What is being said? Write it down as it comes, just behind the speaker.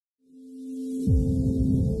Hi,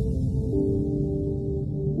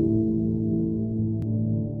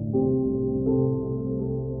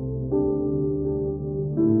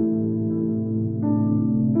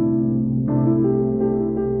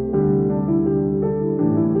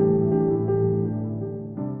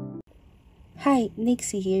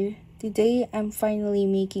 Nixie here. Today, I'm finally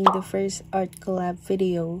making the first art collab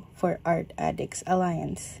video for Art Addicts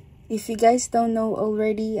Alliance. If you guys don't know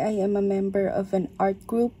already, I am a member of an art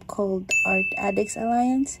group called Art Addicts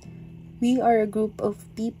Alliance. We are a group of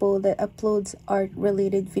people that uploads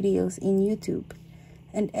art-related videos in YouTube.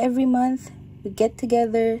 And every month, we get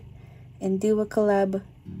together and do a collab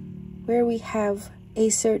where we have a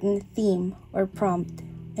certain theme or prompt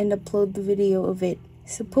and upload the video of it,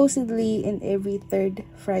 supposedly in every third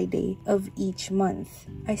Friday of each month.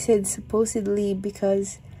 I said supposedly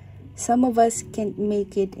because some of us can't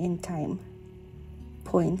make it in time.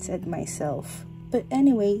 Points at myself. But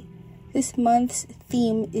anyway, this month's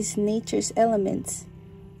theme is nature's elements,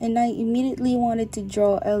 and I immediately wanted to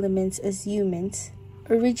draw elements as humans.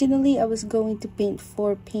 Originally, I was going to paint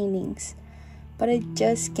 4 paintings, but I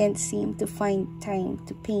just can't seem to find time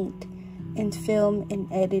to paint and film and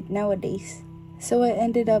edit nowadays. So I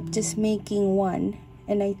ended up just making one,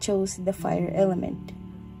 and I chose the fire element.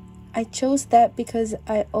 I chose that because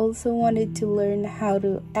I also wanted to learn how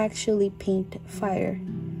to actually paint fire.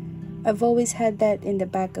 I've always had that in the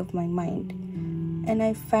back of my mind, and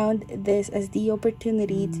I found this as the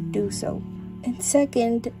opportunity to do so. And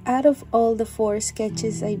second, out of all the 4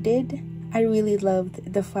 sketches I did, I really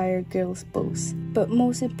loved the fire girl's pose. But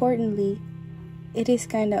most importantly, it is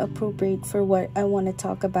kinda appropriate for what I want to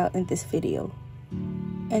talk about in this video.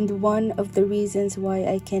 And one of the reasons why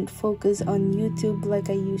I can't focus on YouTube like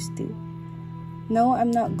I used to. No, I'm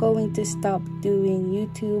not going to stop doing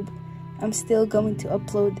YouTube. I'm still going to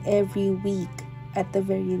upload every week at the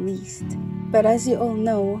very least. But as you all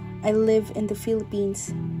know, I live in the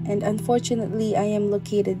Philippines, and unfortunately I am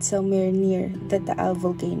located somewhere near the Taal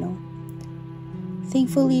Volcano.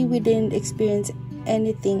 Thankfully, we didn't experience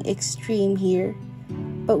anything extreme here,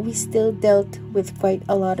 but we still dealt with quite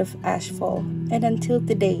a lot of ashfall. And until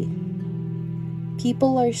today,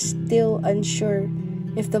 people are still unsure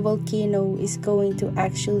if the volcano is going to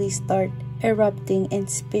actually start erupting and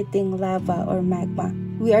spitting lava or magma.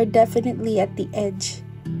 We are definitely at the edge,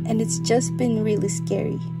 and it's just been really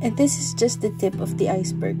scary. And this is just the tip of the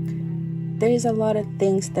iceberg. There is a lot of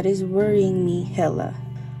things that is worrying me hella.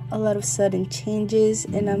 A lot of sudden changes,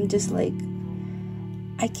 and I'm just like,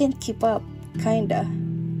 I can't keep up, kinda.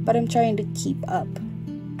 But I'm trying to keep up.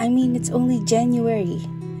 I mean, it's only January,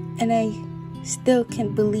 and I still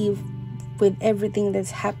can't believe with everything that's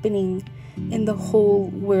happening in the whole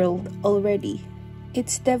world already.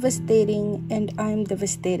 It's devastating, and I'm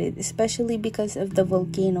devastated, especially because of the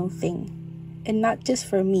volcano thing. And not just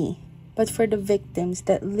for me, but for the victims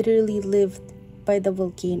that literally lived by the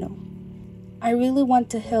volcano. I really want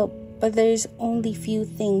to help, but there's only few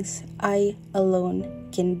things I alone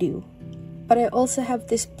can do. But I also have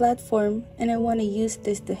this platform, and I want to use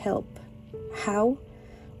this to help. How?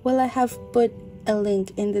 Well, I have put a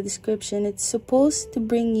link in the description. It's supposed to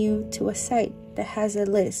bring you to a site that has a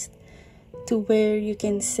list to where you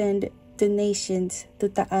can send donations to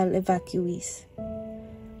Taal Evacuees.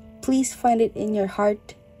 Please find it in your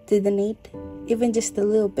heart to donate, even just a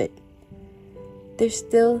little bit. There's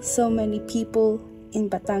still so many people in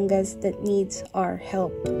Batangas that needs our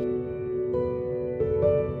help.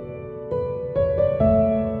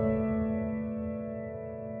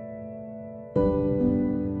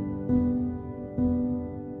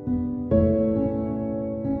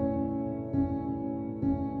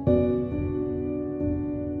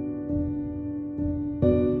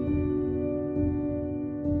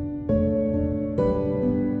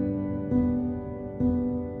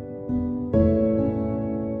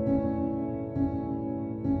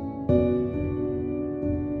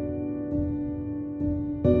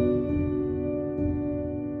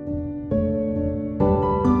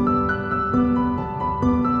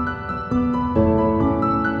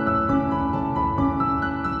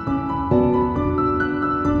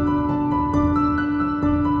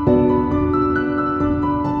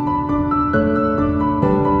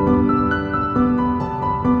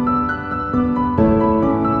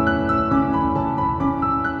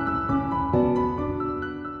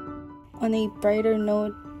 On a brighter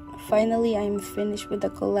note, finally I'm finished with the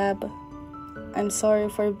collab. I'm sorry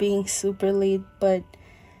for being super late, but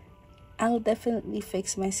I'll definitely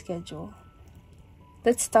fix my schedule.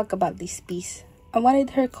 Let's talk about this piece. I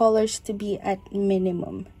wanted her colors to be at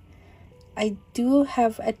minimum. I do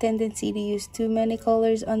have a tendency to use too many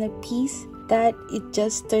colors on a piece. that it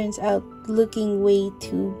just turns out looking way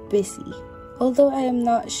too busy. Although I am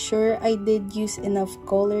not sure I did use enough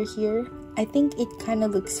color here, I think it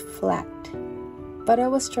kinda looks flat. But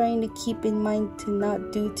I was trying to keep in mind to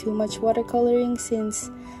not do too much watercoloring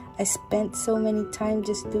since I spent so many time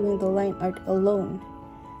just doing the line art alone.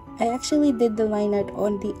 I actually did the line art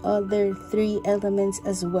on the other 3 elements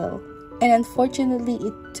as well. And unfortunately,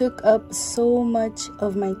 it took up so much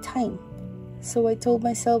of my time. So I told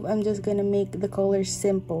myself I'm just gonna make the colors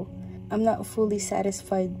simple. I'm not fully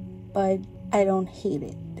satisfied, but I don't hate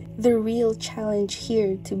it. The real challenge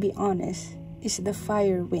here, to be honest, is the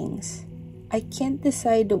fire wings. I can't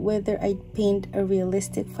decide whether I'd paint a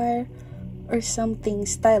realistic fire or something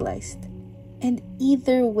stylized. And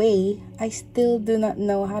either way, I still do not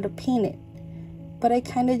know how to paint it. But I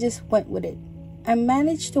kinda just went with it. I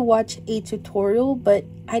managed to watch a tutorial, but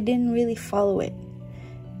I didn't really follow it.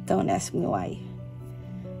 Don't ask me why.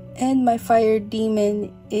 And my fire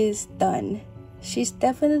demon is done. She's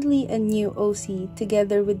definitely a new OC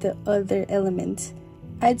together with the other elements.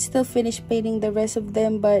 I'd still finish painting the rest of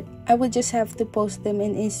them, but I would just have to post them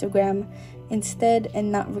in Instagram instead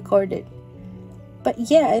and not record it. But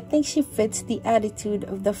yeah, I think she fits the attitude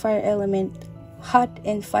of the fire element. Hot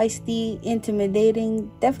and feisty, intimidating,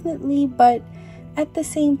 definitely, but at the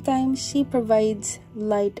same time, she provides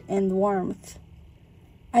light and warmth.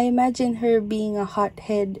 I imagine her being a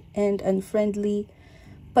hothead and unfriendly,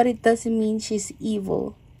 but it doesn't mean she's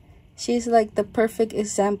evil. She's like the perfect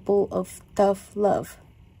example of tough love,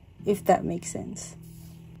 if that makes sense.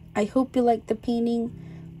 I hope you like the painting.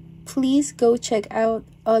 Please go check out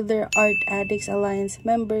other Art Addicts Alliance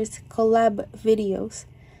members' collab videos.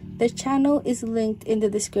 The channel is linked in the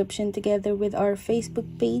description together with our Facebook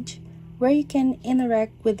page, where you can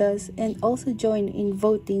interact with us and also join in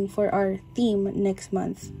voting for our theme next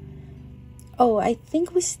month. Oh, I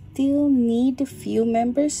think we still need a few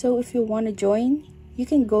members, so if you want to join, you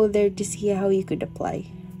can go there to see how you could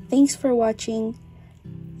apply. Thanks for watching.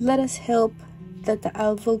 Let us help the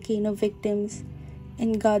Taal Volcano victims,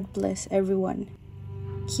 and God bless everyone.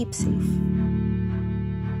 Keep safe.